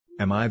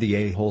Am I the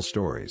a-hole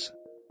stories?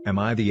 Am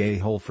I the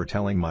a-hole for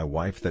telling my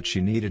wife that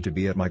she needed to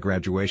be at my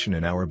graduation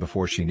an hour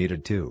before she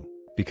needed to,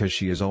 because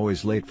she is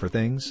always late for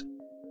things?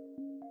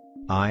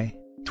 I,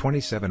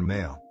 27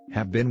 male,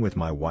 have been with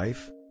my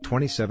wife,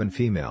 27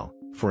 female,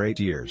 for 8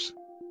 years.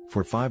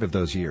 For 5 of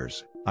those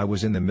years, I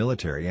was in the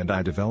military and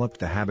I developed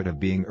the habit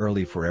of being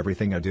early for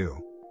everything I do.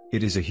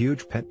 It is a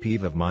huge pet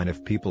peeve of mine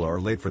if people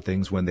are late for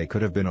things when they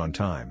could have been on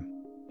time.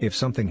 If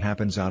something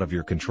happens out of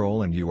your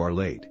control and you are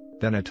late,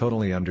 then I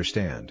totally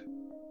understand.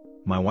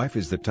 My wife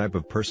is the type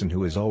of person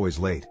who is always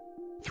late.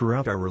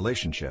 Throughout our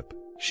relationship,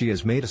 she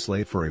has made us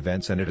late for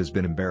events and it has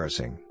been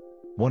embarrassing.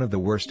 One of the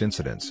worst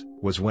incidents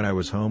was when I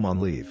was home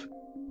on leave.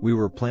 We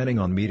were planning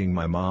on meeting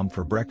my mom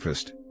for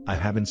breakfast. I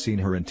haven't seen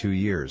her in 2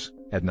 years.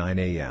 At 9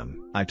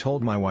 a.m., I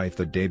told my wife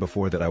the day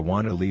before that I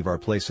want to leave our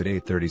place at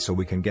 8:30 so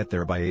we can get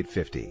there by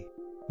 8:50.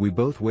 We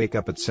both wake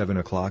up at 7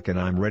 o'clock and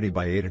I'm ready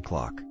by 8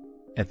 o'clock.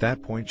 At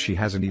that point she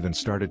hasn't even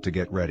started to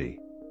get ready.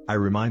 I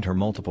remind her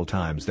multiple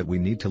times that we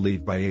need to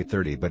leave by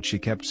 8:30 but she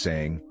kept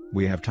saying,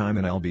 "We have time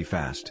and I'll be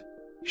fast."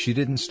 She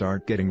didn't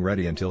start getting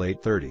ready until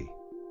 8:30.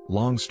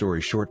 Long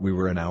story short, we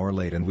were an hour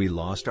late and we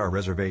lost our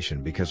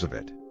reservation because of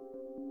it.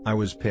 I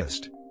was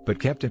pissed, but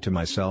kept it to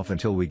myself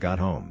until we got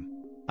home.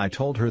 I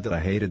told her that I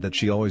hated that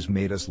she always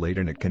made us late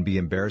and it can be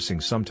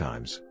embarrassing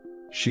sometimes.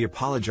 She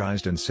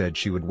apologized and said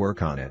she would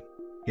work on it.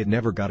 It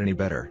never got any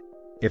better.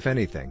 If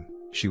anything,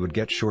 she would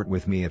get short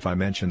with me if I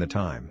mentioned the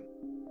time.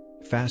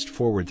 Fast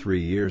forward 3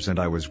 years and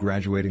I was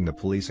graduating the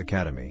police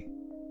academy.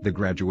 The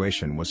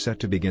graduation was set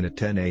to begin at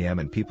 10 a.m.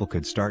 and people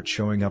could start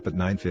showing up at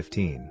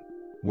 9:15.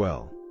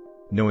 Well,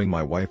 knowing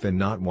my wife and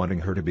not wanting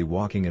her to be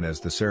walking in as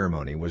the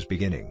ceremony was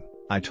beginning,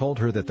 I told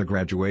her that the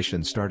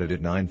graduation started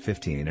at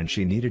 9:15 and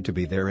she needed to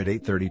be there at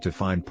 8:30 to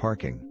find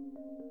parking.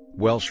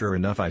 Well, sure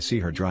enough, I see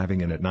her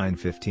driving in at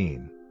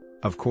 9:15.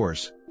 Of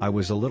course, I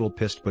was a little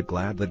pissed but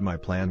glad that my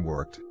plan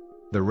worked.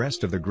 The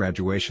rest of the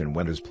graduation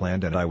went as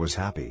planned and I was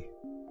happy.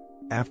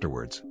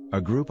 Afterwards, a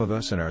group of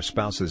us and our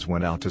spouses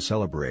went out to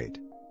celebrate.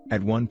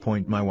 At one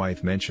point my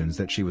wife mentions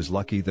that she was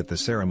lucky that the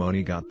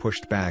ceremony got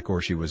pushed back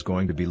or she was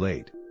going to be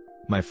late.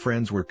 My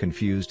friends were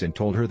confused and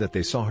told her that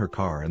they saw her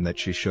car and that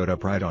she showed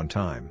up right on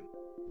time.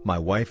 My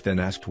wife then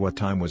asked what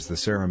time was the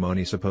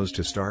ceremony supposed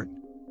to start.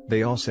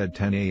 They all said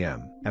 10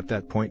 a.m. At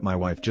that point my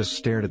wife just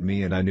stared at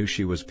me and I knew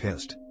she was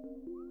pissed.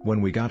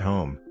 When we got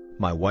home,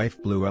 my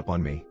wife blew up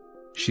on me.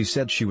 She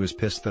said she was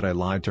pissed that I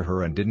lied to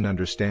her and didn't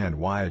understand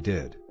why I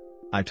did.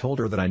 I told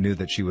her that I knew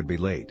that she would be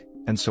late,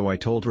 and so I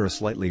told her a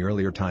slightly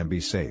earlier time.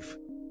 Be safe.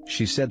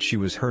 She said she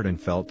was hurt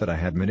and felt that I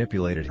had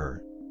manipulated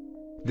her.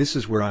 This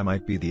is where I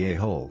might be the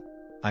a-hole.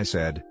 I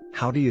said,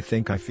 "How do you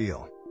think I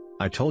feel?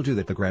 I told you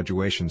that the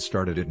graduation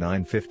started at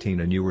 9:15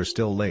 and you were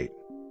still late.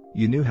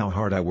 You knew how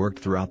hard I worked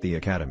throughout the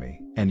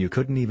academy, and you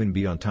couldn't even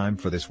be on time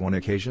for this one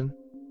occasion?"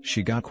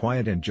 She got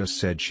quiet and just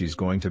said she's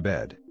going to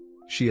bed.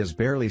 She has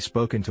barely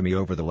spoken to me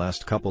over the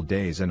last couple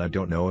days and I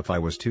don't know if I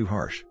was too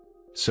harsh.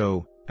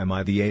 So, am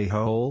I the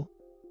a-hole?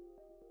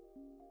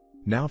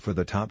 Now for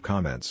the top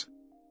comments.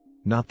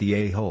 Not the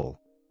a-hole.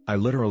 I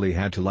literally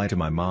had to lie to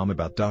my mom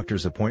about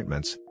doctor's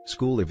appointments,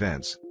 school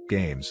events,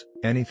 games,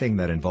 anything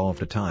that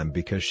involved a time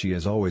because she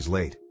is always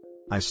late.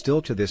 I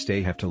still to this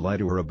day have to lie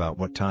to her about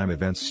what time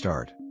events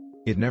start.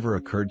 It never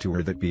occurred to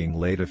her that being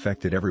late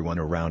affected everyone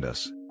around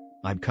us.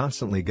 I'd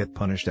constantly get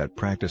punished at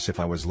practice if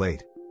I was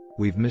late.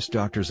 We've missed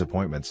doctor's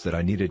appointments that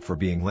I needed for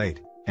being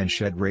late, and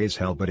shed raise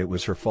hell, but it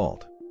was her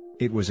fault.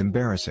 It was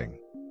embarrassing.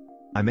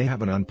 I may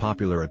have an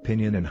unpopular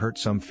opinion and hurt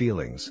some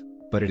feelings,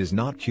 but it is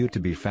not cute to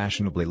be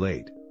fashionably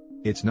late.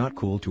 It's not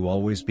cool to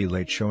always be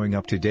late showing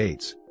up to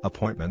dates,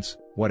 appointments,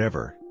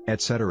 whatever,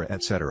 etc.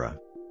 etc.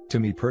 To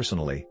me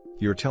personally,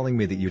 you're telling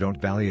me that you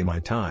don't value my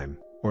time,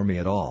 or me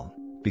at all,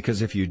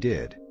 because if you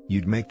did,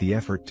 you'd make the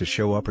effort to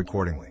show up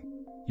accordingly.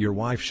 Your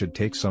wife should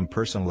take some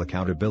personal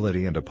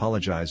accountability and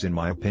apologize, in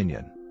my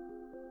opinion.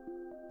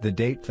 The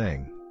date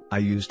thing, I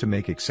used to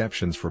make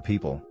exceptions for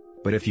people,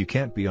 but if you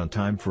can't be on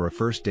time for a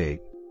first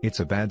date, it's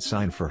a bad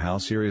sign for how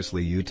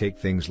seriously you take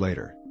things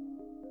later.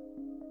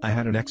 I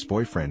had an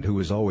ex-boyfriend who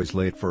was always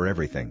late for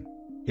everything.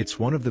 It's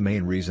one of the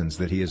main reasons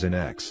that he is an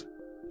ex.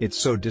 It's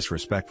so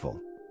disrespectful.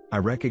 I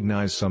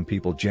recognize some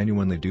people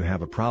genuinely do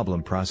have a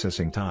problem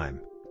processing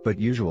time, but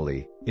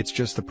usually, it's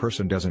just the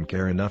person doesn't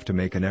care enough to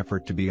make an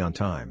effort to be on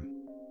time.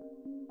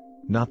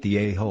 Not the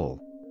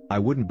a-hole. I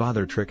wouldn't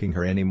bother tricking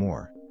her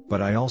anymore,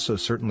 but I also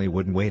certainly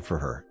wouldn't wait for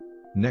her.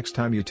 Next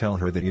time you tell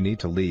her that you need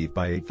to leave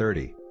by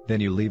 8:30,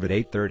 then you leave at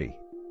 8:30.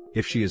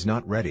 If she is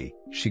not ready,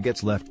 she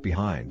gets left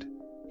behind.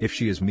 If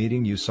she is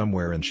meeting you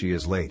somewhere and she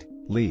is late,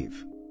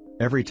 leave.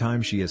 Every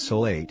time she is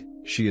so late,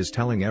 she is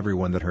telling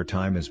everyone that her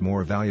time is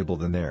more valuable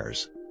than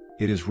theirs.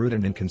 It is rude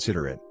and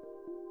inconsiderate.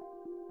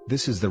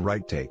 This is the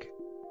right take.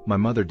 My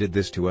mother did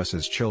this to us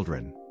as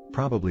children,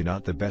 probably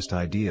not the best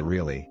idea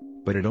really,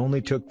 but it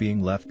only took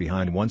being left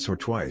behind once or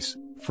twice,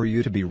 for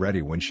you to be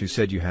ready when she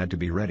said you had to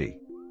be ready.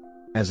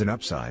 As an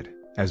upside,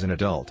 as an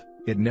adult,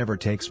 it never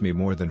takes me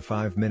more than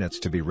 5 minutes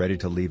to be ready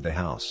to leave the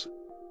house.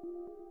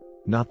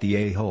 Not the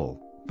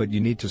a-hole, but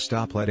you need to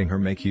stop letting her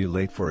make you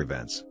late for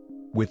events.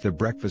 With the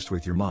breakfast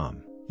with your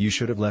mom, you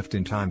should have left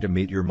in time to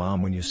meet your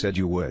mom when you said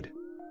you would.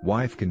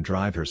 Wife can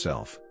drive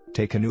herself,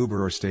 take an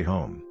Uber or stay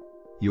home.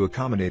 You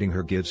accommodating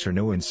her gives her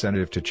no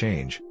incentive to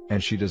change,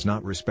 and she does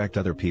not respect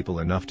other people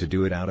enough to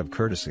do it out of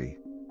courtesy.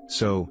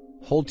 So,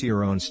 hold to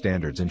your own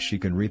standards and she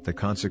can reap the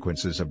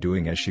consequences of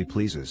doing as she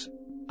pleases.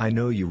 I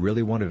know you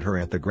really wanted her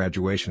at the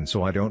graduation,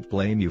 so I don't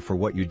blame you for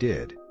what you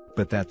did,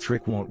 but that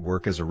trick won't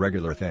work as a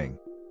regular thing.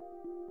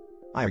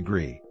 I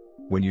agree.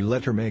 When you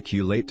let her make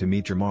you late to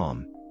meet your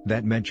mom,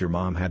 that meant your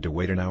mom had to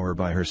wait an hour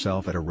by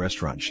herself at a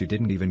restaurant she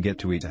didn't even get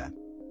to eat at.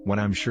 When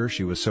I'm sure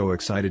she was so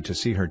excited to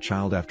see her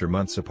child after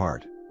months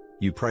apart.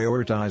 You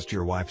prioritized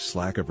your wife's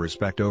lack of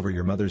respect over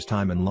your mother's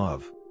time and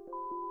love.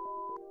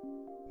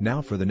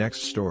 Now for the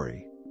next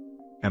story.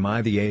 Am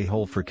I the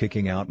a-hole for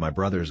kicking out my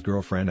brother's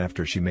girlfriend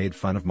after she made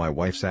fun of my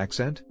wife's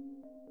accent?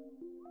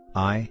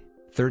 I,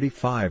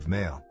 35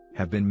 male,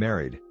 have been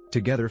married,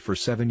 together for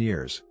 7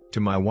 years, to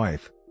my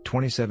wife,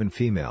 27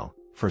 female,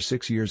 for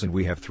 6 years, and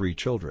we have 3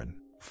 children,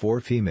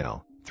 4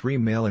 female, 3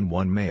 male and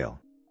 1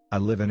 male. I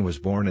live and was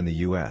born in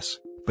the US,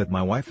 but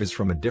my wife is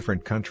from a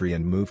different country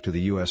and moved to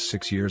the US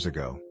 6 years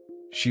ago.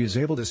 She is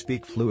able to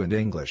speak fluent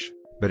English,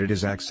 but it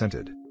is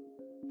accented.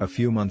 A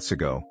few months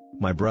ago,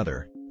 my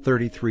brother,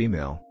 33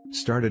 male,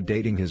 started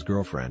dating his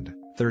girlfriend,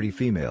 30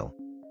 female.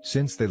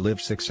 Since they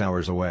live 6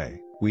 hours away,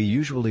 we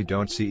usually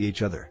don't see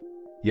each other.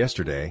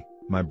 Yesterday,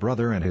 my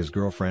brother and his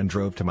girlfriend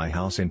drove to my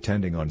house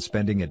intending on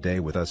spending a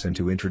day with us and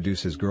to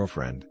introduce his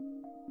girlfriend.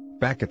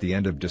 Back at the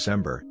end of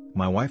December,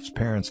 my wife's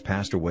parents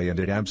passed away and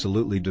it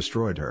absolutely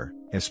destroyed her,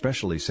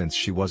 especially since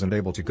she wasn't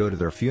able to go to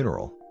their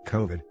funeral,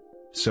 COVID.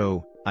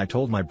 So, I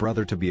told my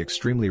brother to be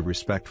extremely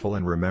respectful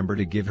and remember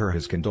to give her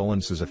his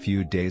condolences a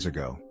few days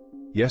ago.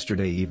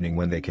 Yesterday evening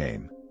when they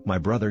came, my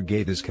brother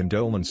gave his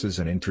condolences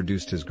and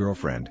introduced his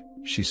girlfriend.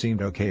 She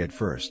seemed okay at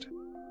first.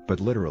 But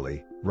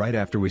literally, right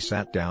after we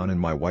sat down and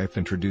my wife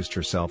introduced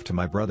herself to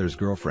my brother's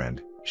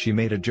girlfriend, she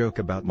made a joke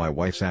about my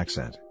wife's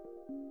accent.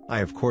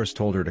 I of course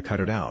told her to cut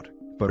it out,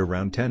 but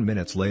around 10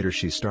 minutes later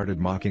she started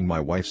mocking my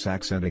wife's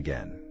accent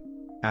again.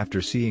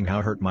 After seeing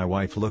how hurt my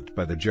wife looked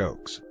by the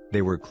jokes,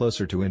 they were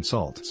closer to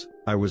insults,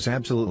 I was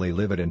absolutely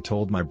livid and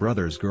told my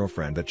brother's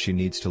girlfriend that she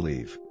needs to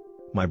leave.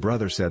 My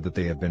brother said that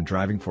they have been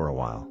driving for a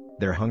while,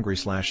 they're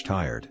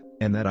hungry/tired,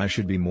 and that I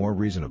should be more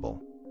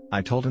reasonable.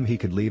 I told him he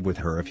could leave with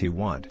her if he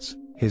wants.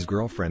 His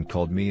girlfriend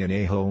called me an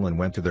a-hole and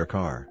went to their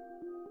car.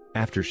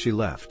 After she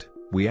left,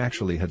 we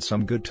actually had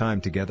some good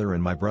time together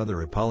and my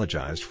brother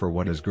apologized for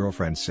what his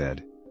girlfriend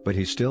said, but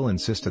he still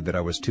insisted that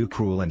I was too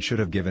cruel and should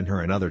have given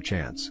her another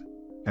chance.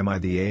 Am I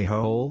the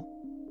a-hole?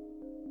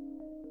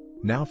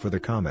 Now for the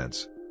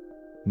comments.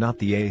 Not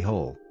the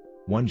a-hole.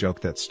 One joke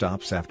that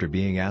stops after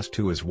being asked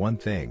to is one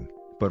thing,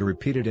 but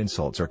repeated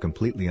insults are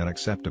completely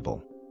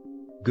unacceptable.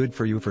 Good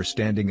for you for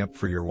standing up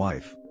for your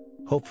wife.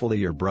 Hopefully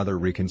your brother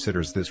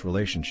reconsiders this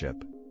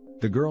relationship.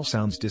 The girl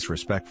sounds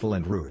disrespectful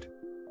and rude.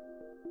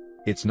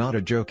 It's not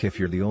a joke if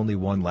you're the only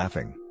one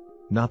laughing.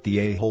 Not the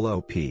a-hole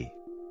OP.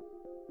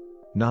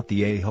 Not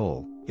the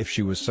a-hole. If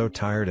she was so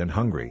tired and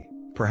hungry,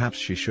 perhaps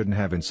she shouldn't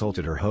have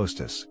insulted her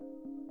hostess.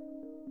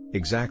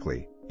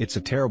 Exactly, it's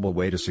a terrible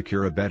way to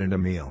secure a bed and a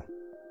meal.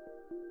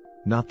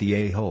 Not the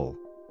a-hole.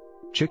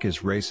 Chick is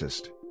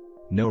racist.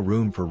 No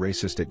room for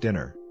racist at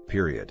dinner,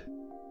 period.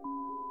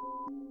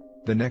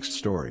 The next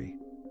story.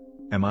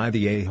 Am I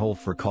the a-hole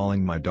for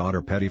calling my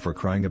daughter petty for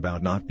crying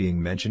about not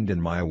being mentioned in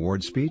my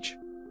award speech?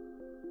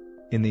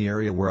 In the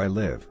area where I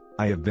live,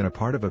 I have been a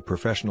part of a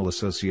professional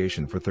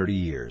association for 30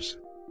 years.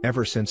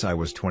 Ever since I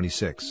was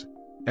 26.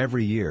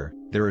 Every year,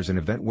 there is an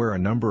event where a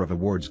number of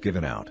awards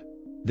given out.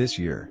 This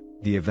year,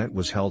 the event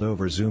was held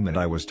over Zoom and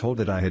I was told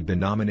that I had been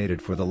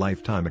nominated for the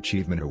Lifetime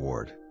Achievement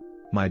Award.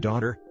 My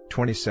daughter,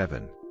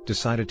 27,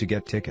 decided to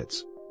get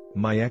tickets.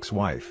 My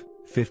ex-wife,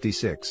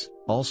 56,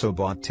 also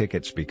bought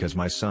tickets because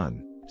my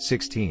son,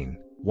 16,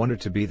 wanted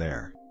to be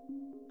there.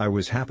 I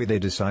was happy they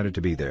decided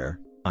to be there.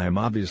 I am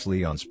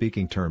obviously on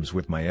speaking terms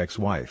with my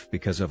ex-wife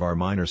because of our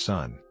minor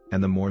son,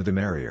 and the more the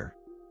merrier.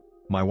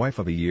 My wife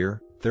of a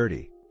year,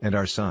 30, and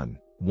our son,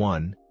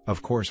 1,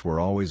 of course were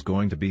always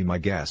going to be my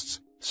guests,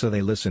 so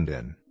they listened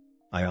in.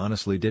 I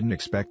honestly didn't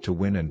expect to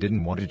win and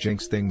didn't want to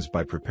jinx things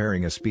by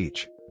preparing a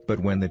speech, but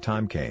when the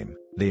time came,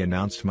 they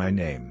announced my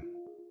name.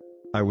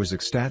 I was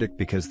ecstatic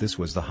because this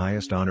was the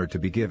highest honor to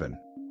be given.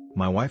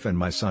 My wife and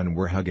my son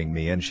were hugging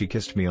me and she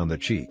kissed me on the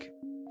cheek.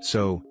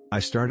 So, I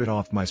started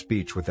off my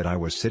speech with that I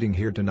was sitting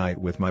here tonight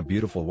with my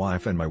beautiful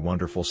wife and my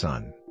wonderful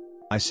son.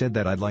 I said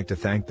that I'd like to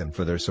thank them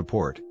for their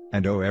support,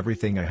 and owe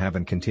everything I have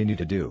and continue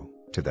to do,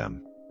 to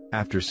them.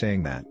 After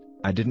saying that,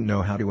 I didn't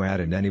know how to add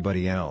in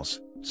anybody else,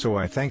 so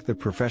I thanked the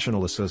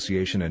professional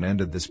association and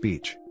ended the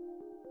speech.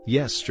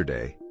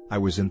 Yesterday, I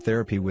was in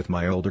therapy with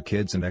my older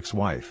kids and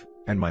ex-wife,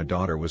 and my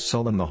daughter was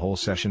sullen the whole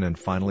session and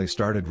finally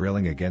started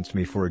railing against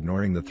me for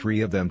ignoring the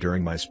 3 of them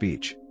during my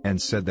speech,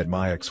 and said that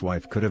my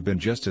ex-wife could have been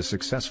just as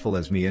successful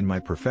as me in my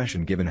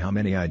profession given how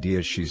many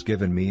ideas she's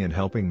given me in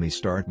helping me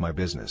start my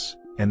business,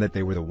 and that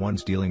they were the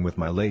ones dealing with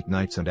my late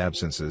nights and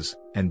absences,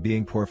 and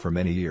being poor for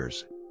many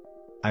years.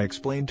 I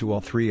explained to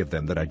all three of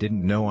them that I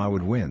didn't know I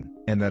would win,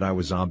 and that I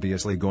was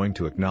obviously going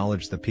to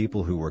acknowledge the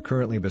people who were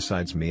currently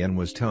besides me and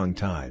was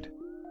tongue-tied.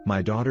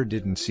 My daughter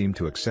didn't seem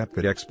to accept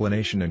that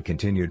explanation and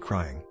continued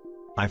crying.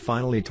 I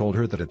finally told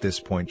her that at this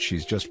point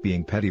she's just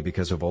being petty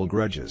because of old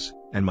grudges,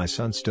 and my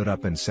son stood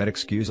up and said,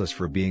 "Excuse us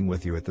for being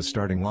with you at the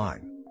starting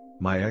line."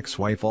 My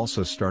ex-wife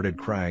also started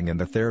crying and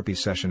the therapy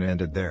session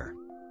ended there.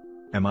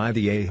 Am I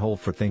the a-hole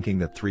for thinking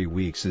that 3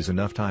 weeks is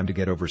enough time to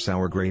get over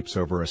sour grapes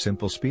over a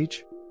simple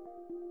speech?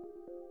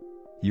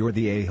 You're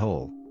the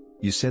a-hole.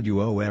 You said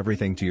you owe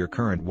everything to your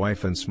current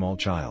wife and small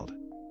child.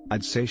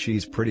 I'd say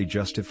she's pretty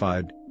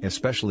justified,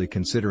 especially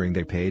considering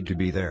they paid to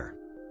be there.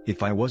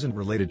 If I wasn't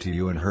related to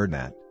you and heard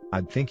that,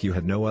 I'd think you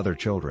had no other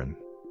children.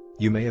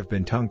 You may have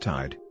been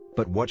tongue-tied,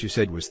 but what you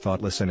said was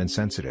thoughtless and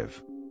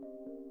insensitive.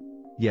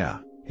 Yeah,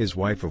 his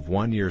wife of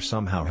 1 year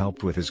somehow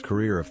helped with his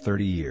career of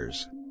 30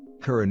 years.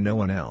 Her and no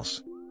one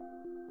else.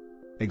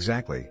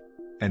 Exactly.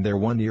 And their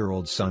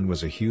 1-year-old son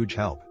was a huge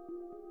help.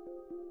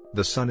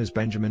 The son is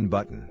Benjamin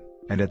Button,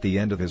 and at the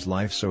end of his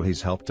life so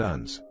he's helped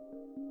tons.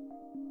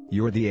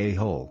 You're the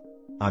a-hole.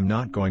 I'm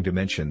not going to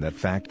mention that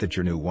fact that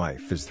your new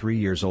wife is 3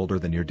 years older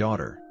than your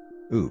daughter.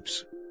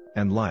 Oops.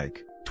 And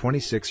like,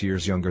 26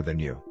 years younger than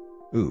you.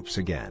 Oops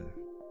again.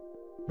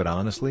 But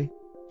honestly?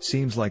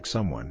 Seems like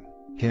someone,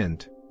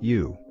 hint,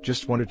 you,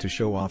 just wanted to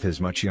show off his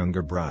much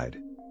younger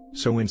bride.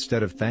 So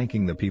instead of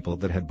thanking the people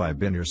that had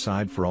been your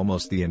side for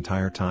almost the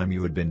entire time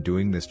you had been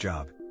doing this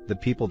job, the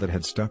people that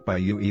had stuck by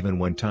you even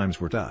when times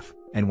were tough,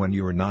 and when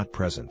you were not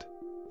present,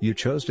 you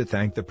chose to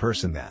thank the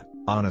person that,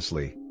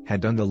 honestly,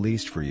 had done the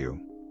least for you.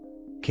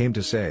 Came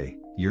to say,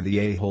 you're the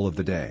a-hole of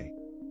the day.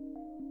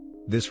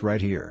 This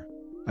right here.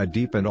 A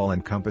deep and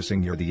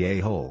all-encompassing "you're the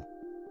a-hole."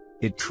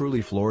 It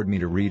truly floored me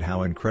to read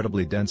how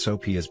incredibly dense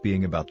OP is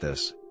being about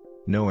this.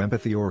 No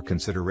empathy or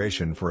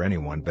consideration for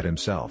anyone but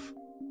himself.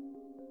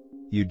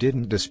 You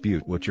didn't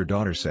dispute what your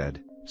daughter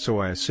said, so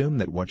I assume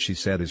that what she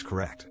said is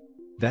correct.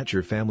 That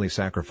your family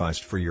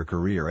sacrificed for your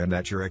career and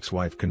that your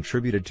ex-wife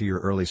contributed to your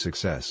early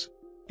success.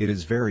 It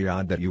is very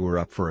odd that you were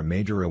up for a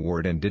major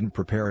award and didn't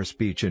prepare a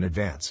speech in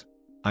advance.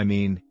 I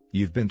mean,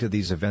 you've been to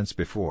these events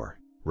before,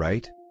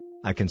 right?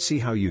 I can see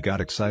how you got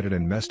excited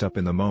and messed up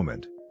in the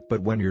moment,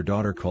 but when your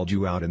daughter called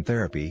you out in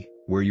therapy,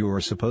 where you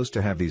were supposed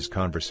to have these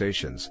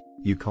conversations,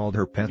 you called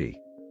her petty.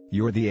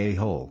 You're the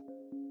a-hole.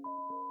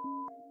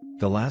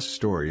 The last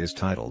story is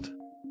titled,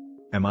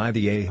 Am I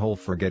the a-hole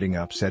for getting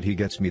upset he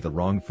gets me the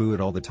wrong food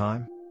all the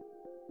time?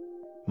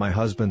 My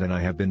husband and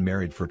I have been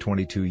married for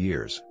 22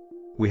 years.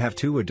 We have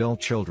 2 adult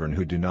children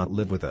who do not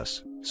live with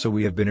us, so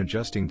we have been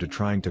adjusting to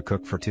trying to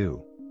cook for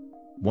 2.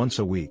 Once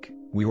a week,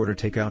 we order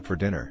takeout for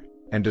dinner.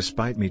 And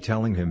despite me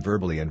telling him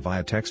verbally and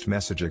via text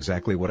message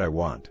exactly what I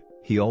want,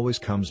 he always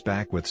comes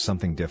back with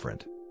something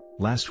different.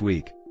 Last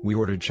week, we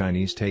ordered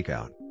Chinese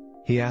takeout.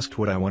 He asked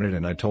what I wanted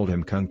and I told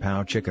him Kung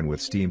Pao chicken with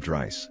steamed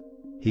rice.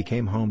 He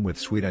came home with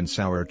sweet and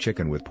sour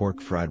chicken with pork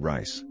fried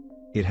rice.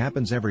 It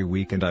happens every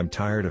week and I'm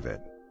tired of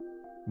it.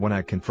 When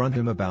I confront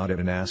him about it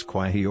and ask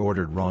why he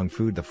ordered wrong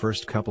food the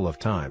first couple of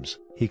times,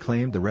 he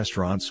claimed the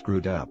restaurant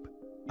screwed up.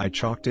 I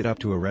chalked it up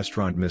to a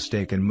restaurant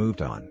mistake and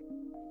moved on.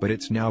 But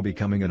it's now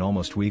becoming an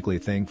almost weekly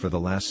thing for the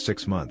last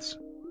 6 months.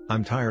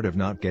 I'm tired of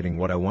not getting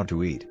what I want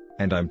to eat,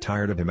 and I'm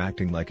tired of him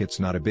acting like it's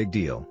not a big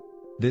deal.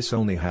 This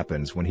only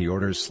happens when he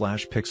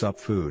orders/picks up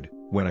food.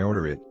 When I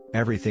order it,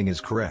 everything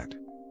is correct.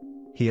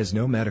 He has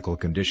no medical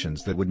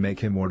conditions that would make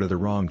him order the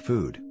wrong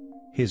food.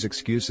 His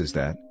excuse is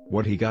that,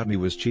 what he got me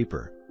was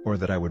cheaper, or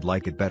that I would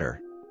like it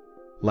better.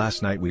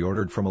 Last night we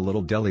ordered from a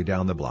little deli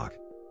down the block.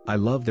 I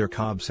love their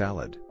Cobb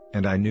salad,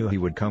 and I knew he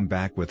would come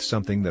back with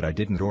something that I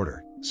didn't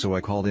order. So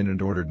I called in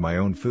and ordered my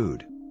own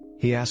food.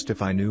 He asked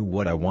if I knew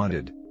what I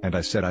wanted, and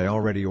I said I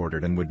already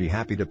ordered and would be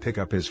happy to pick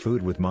up his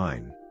food with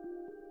mine.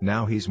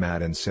 Now he's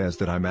mad and says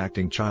that I'm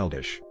acting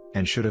childish,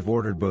 and should have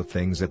ordered both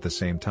things at the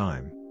same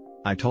time.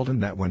 I told him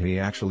that when he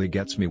actually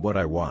gets me what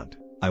I want,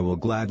 I will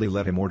gladly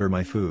let him order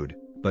my food,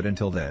 but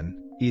until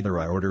then, either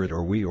I order it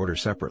or we order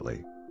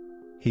separately.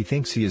 He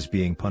thinks he is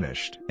being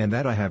punished and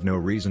that I have no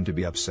reason to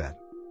be upset.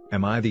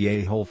 Am I the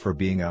a-hole for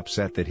being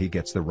upset that he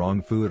gets the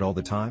wrong food all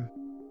the time?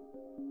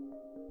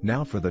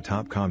 Now for the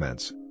top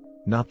comments.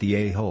 Not the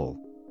a-hole.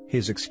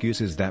 His excuse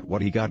is that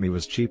what he got me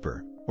was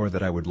cheaper, or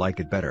that I would like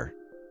it better.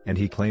 And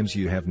he claims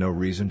you have no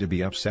reason to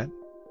be upset?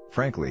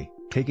 Frankly,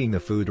 taking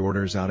the food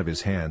orders out of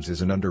his hands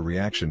is an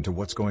underreaction to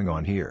what's going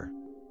on here.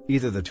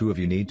 Either the two of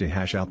you need to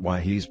hash out why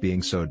he's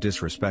being so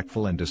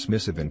disrespectful and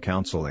dismissive in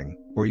counseling,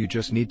 or you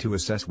just need to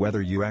assess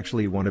whether you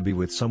actually want to be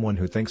with someone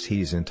who thinks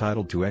he's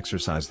entitled to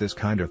exercise this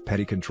kind of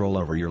petty control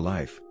over your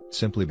life,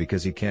 simply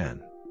because he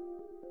can.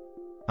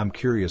 I'm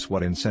curious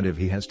what incentive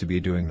he has to be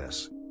doing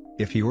this.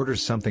 If he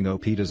orders something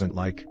OP doesn't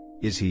like,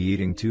 is he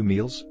eating 2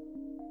 meals?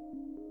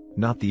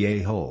 Not the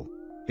a-hole.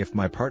 If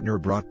my partner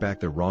brought back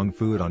the wrong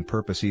food on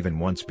purpose even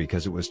once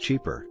because it was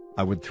cheaper,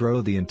 I would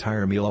throw the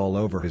entire meal all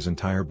over his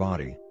entire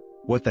body.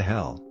 What the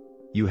hell?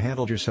 You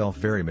handled yourself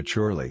very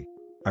maturely.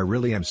 I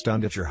really am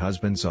stunned at your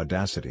husband's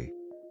audacity.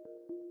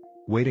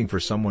 Waiting for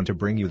someone to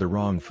bring you the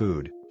wrong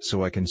food,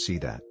 so I can see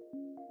that.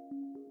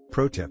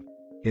 Pro tip.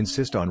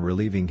 Insist on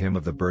relieving him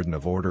of the burden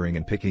of ordering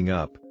and picking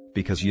up,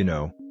 because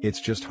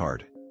it's just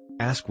hard.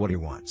 Ask what he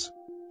wants.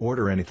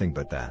 Order anything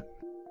but that.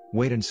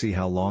 Wait and see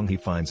how long he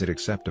finds it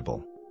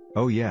acceptable.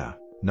 Oh yeah,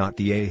 not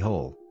the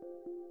a-hole.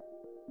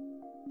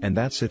 And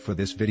that's it for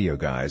this video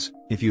guys.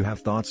 If you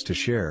have thoughts to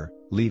share,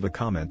 leave a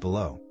comment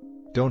below.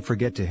 Don't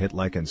forget to hit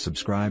like and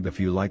subscribe if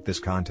you like this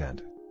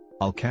content.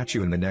 I'll catch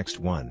you in the next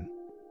one.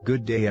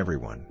 Good day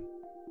everyone.